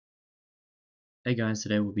Hey guys,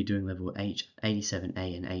 today we'll be doing level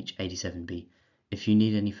H87a and H87b. If you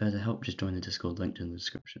need any further help, just join the Discord linked in the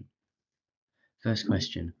description. First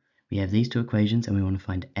question. We have these two equations and we want to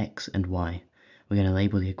find x and y. We're going to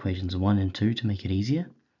label the equations 1 and 2 to make it easier.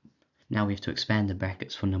 Now we have to expand the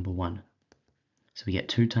brackets for number 1. So we get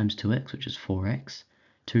 2 times 2x, which is 4x,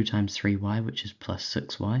 2 times 3y, which is plus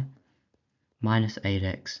 6y, minus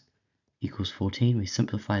 8x equals 14. We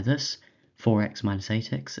simplify this. 4x minus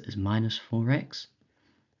 8x is minus 4x.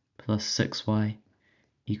 Plus 6y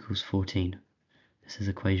equals 14. This is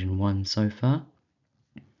equation 1 so far.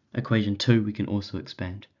 Equation 2 we can also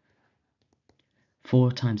expand.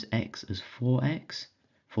 4 times x is 4x.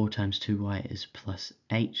 4 times 2y is plus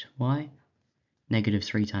 8y. Negative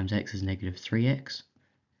 3 times x is negative 3x.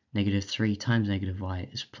 Negative 3 times negative y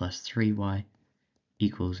is plus 3y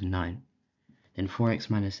equals 9. Then 4x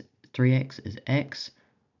minus 3x is x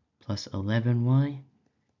plus 11y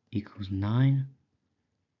equals 9.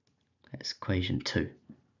 That's equation 2.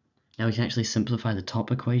 Now we can actually simplify the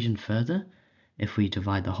top equation further if we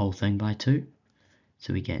divide the whole thing by 2.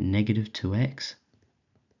 So we get negative 2x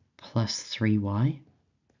plus 3y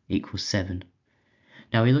equals 7.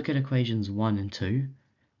 Now we look at equations 1 and 2,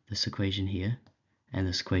 this equation here and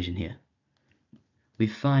this equation here. We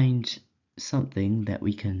find something that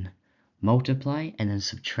we can multiply and then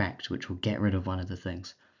subtract, which will get rid of one of the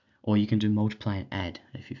things. Or you can do multiply and add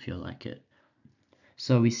if you feel like it.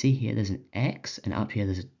 So we see here there's an x, and up here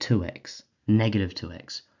there's a 2x, negative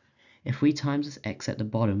 2x. If we times this x at the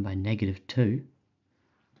bottom by negative 2,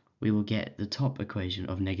 we will get the top equation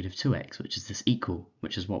of negative 2x, which is this equal,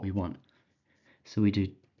 which is what we want. So we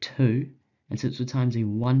do 2, and since we're timesing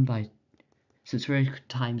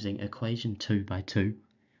equation 2 by 2,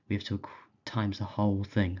 we have to times the whole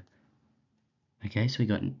thing. Okay, so we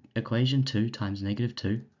got equation 2 times negative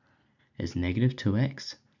 2 is negative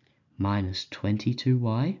 2x minus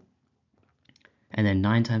 22y, and then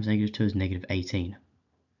 9 times negative 2 is negative 18.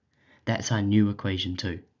 That's our new equation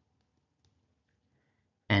 2.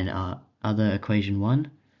 And our other equation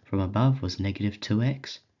 1 from above was negative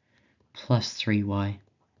 2x plus 3y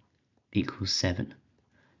equals 7.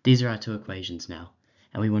 These are our two equations now,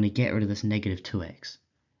 and we want to get rid of this negative 2x.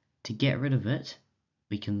 To get rid of it,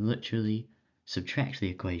 we can literally subtract the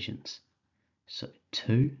equations. So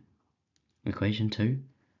equation 2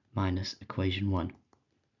 minus equation 1.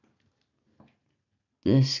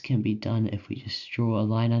 This can be done if we just draw a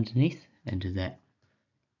line underneath and do that.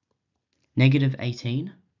 Negative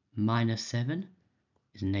 18 minus 7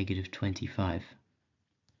 is negative 25.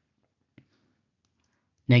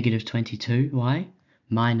 Negative 22y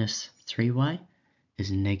minus 3y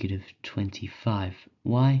is negative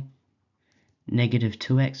 25y. Negative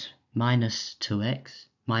 2x minus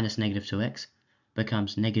negative 2x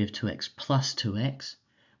becomes negative 2x plus 2x,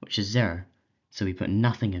 which is 0, so we put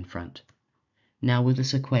nothing in front. Now with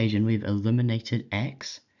this equation we've eliminated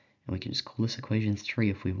x, and we can just call this equation 3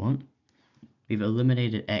 if we want. We've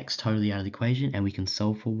eliminated x totally out of the equation, and we can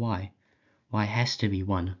solve for y. Y has to be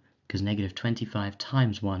 1, because negative 25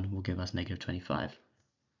 times 1 will give us negative 25.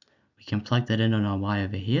 We can plug that in on our y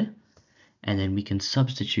over here, and then we can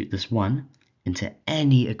substitute this 1 into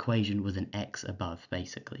any equation with an x above,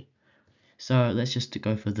 basically. So let's just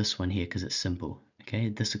go for this one here because it's simple. Okay,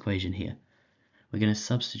 this equation here. We're going to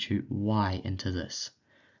substitute y into this.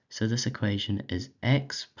 So this equation is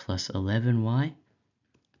x plus 11y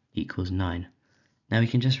equals 9. Now we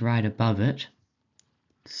can just write above it,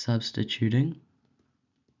 substituting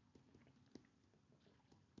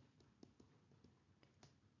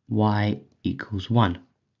y equals 1.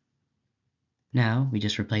 Now we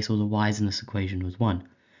just replace all the y's in this equation with 1.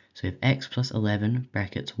 So we have x plus 11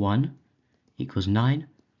 brackets 1 equals 9,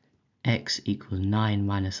 x equals 9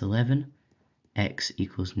 minus 11, x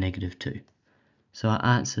equals negative 2. So our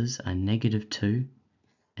answers are negative 2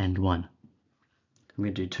 and 1. I'm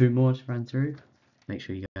going to do 2 more to run through, make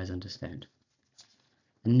sure you guys understand.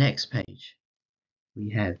 The next page,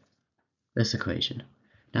 we have this equation.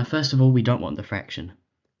 Now first of all, we don't want the fraction.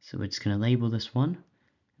 So we're just going to label this 1,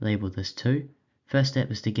 label this 2. First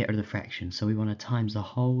step is to get rid of the fraction, so we want to times the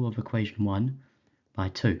whole of equation 1 by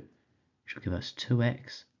 2, which will give us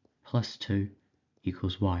 2x plus 2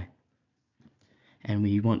 equals y. And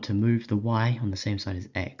we want to move the y on the same side as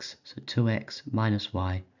x, so 2x minus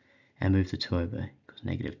y, and move the 2 over, equals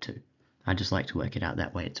negative 2. I just like to work it out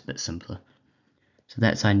that way, it's a bit simpler. So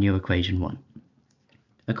that's our new equation 1.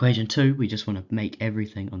 Equation 2, we just want to make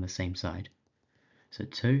everything on the same side. So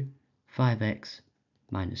 5x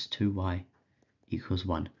minus 2y equals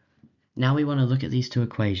 1. Now we want to look at these two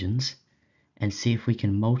equations and see if we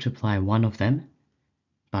can multiply one of them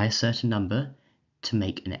by a certain number to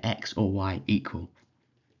make an x or y equal.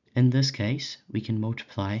 In this case, we can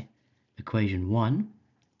multiply equation 1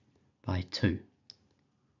 by 2.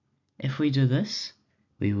 If we do this,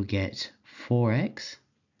 we will get 4x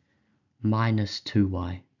minus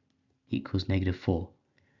 2y equals negative 4.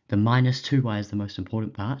 The minus 2y is the most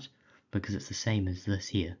important part because it's the same as this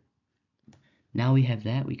here. Now we have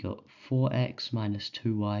that, we got 4x minus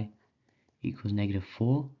 2y equals negative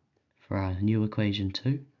 4 for our new equation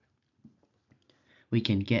 2. We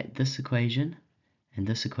can get this equation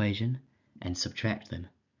and subtract them.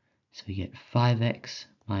 So we get 5x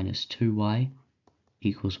minus 2y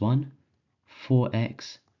equals 1,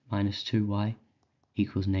 4x minus 2y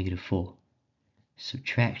equals negative 4.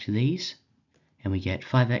 Subtract these, and we get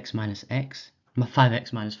 5x minus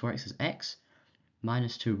 4x is x,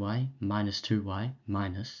 minus 2y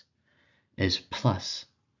minus is plus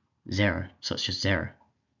 0, so it's just 0.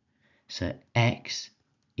 So x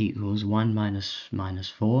equals 1 minus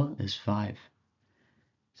 4 is 5.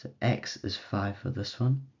 So x is 5 for this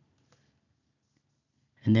one.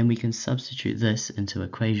 And then we can substitute this into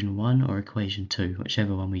equation 1 or equation 2,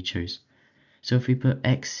 whichever one we choose. So if we put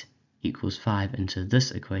x equals 5 into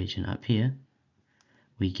this equation up here,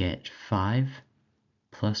 we get 5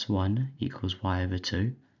 plus 1 equals y over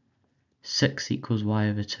 2, 6 equals y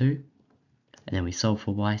over 2, and then we solve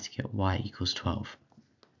for y to get y equals 12.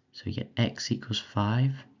 So we get x equals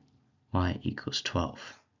 5, y equals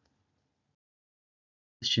 12.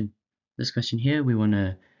 This question here, we want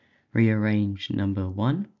to rearrange number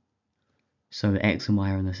 1, so x and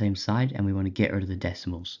y are on the same side, and we want to get rid of the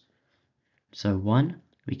decimals. So 1,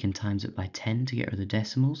 we can times it by 10 to get rid of the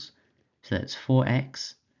decimals, so that's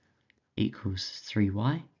 4x equals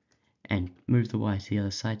 3y, and move the y to the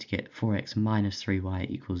other side to get 4x minus 3y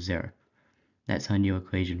equals 0. That's our new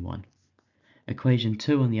equation 1. Equation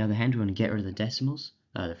 2, on the other hand, we want to get rid of the decimals,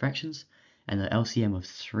 the fractions, and the LCM of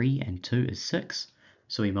 3 and 2 is 6,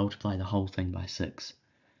 so we multiply the whole thing by 6.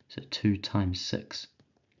 So 2 times 6.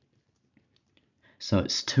 So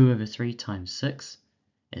it's 2 over 3 times 6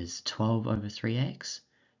 is 12 over 3x.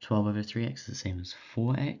 12 over 3x is the same as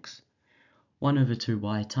 4x. 1 over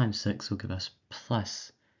 2y times 6 will give us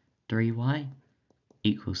plus 3y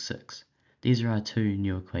equals 6. These are our two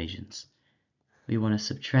new equations. We want to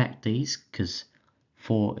subtract these because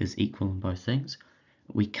 4 is equal in both things.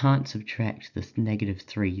 We can't subtract the negative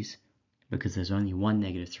 3's because there's only one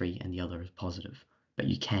negative 3 and the other is positive. But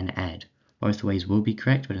you can add. Both ways will be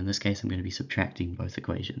correct, but in this case I'm going to be subtracting both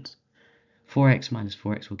equations. 4x minus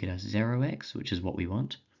 4x will get us 0x, which is what we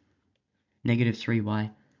want. Negative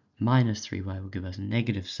 3y minus 3y will give us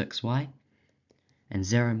negative 6y. And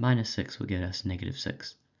 0 minus 6 will get us negative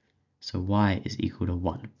 6. So y is equal to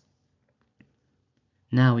 1.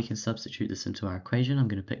 Now we can substitute this into our equation. I'm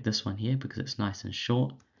going to pick this one here because it's nice and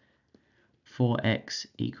short. 4x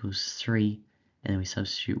equals 3, and then we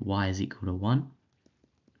substitute y is equal to 1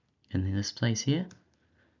 in this place here.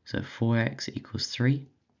 So 4x equals 3,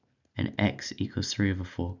 and x equals 3 over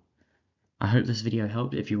 4. I hope this video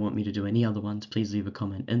helped. If you want me to do any other ones, please leave a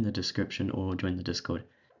comment in the description or join the Discord.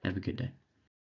 Have a good day.